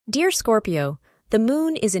Dear Scorpio, the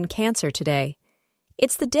moon is in Cancer today.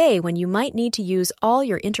 It's the day when you might need to use all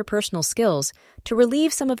your interpersonal skills to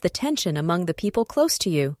relieve some of the tension among the people close to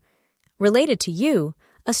you. Related to you,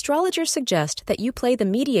 astrologers suggest that you play the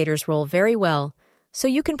mediator's role very well, so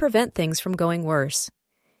you can prevent things from going worse.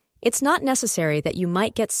 It's not necessary that you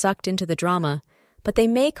might get sucked into the drama, but they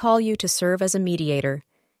may call you to serve as a mediator.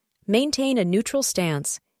 Maintain a neutral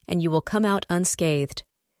stance, and you will come out unscathed.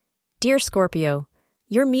 Dear Scorpio,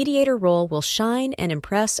 your mediator role will shine and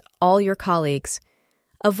impress all your colleagues.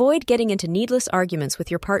 Avoid getting into needless arguments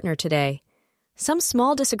with your partner today. Some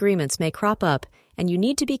small disagreements may crop up, and you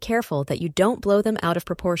need to be careful that you don't blow them out of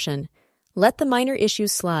proportion. Let the minor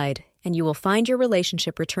issues slide, and you will find your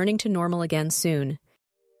relationship returning to normal again soon.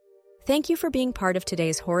 Thank you for being part of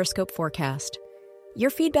today's horoscope forecast. Your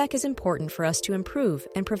feedback is important for us to improve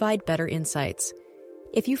and provide better insights.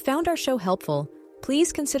 If you found our show helpful,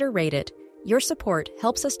 please consider rate it. Your support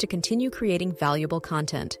helps us to continue creating valuable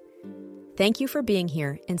content. Thank you for being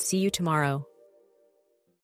here, and see you tomorrow.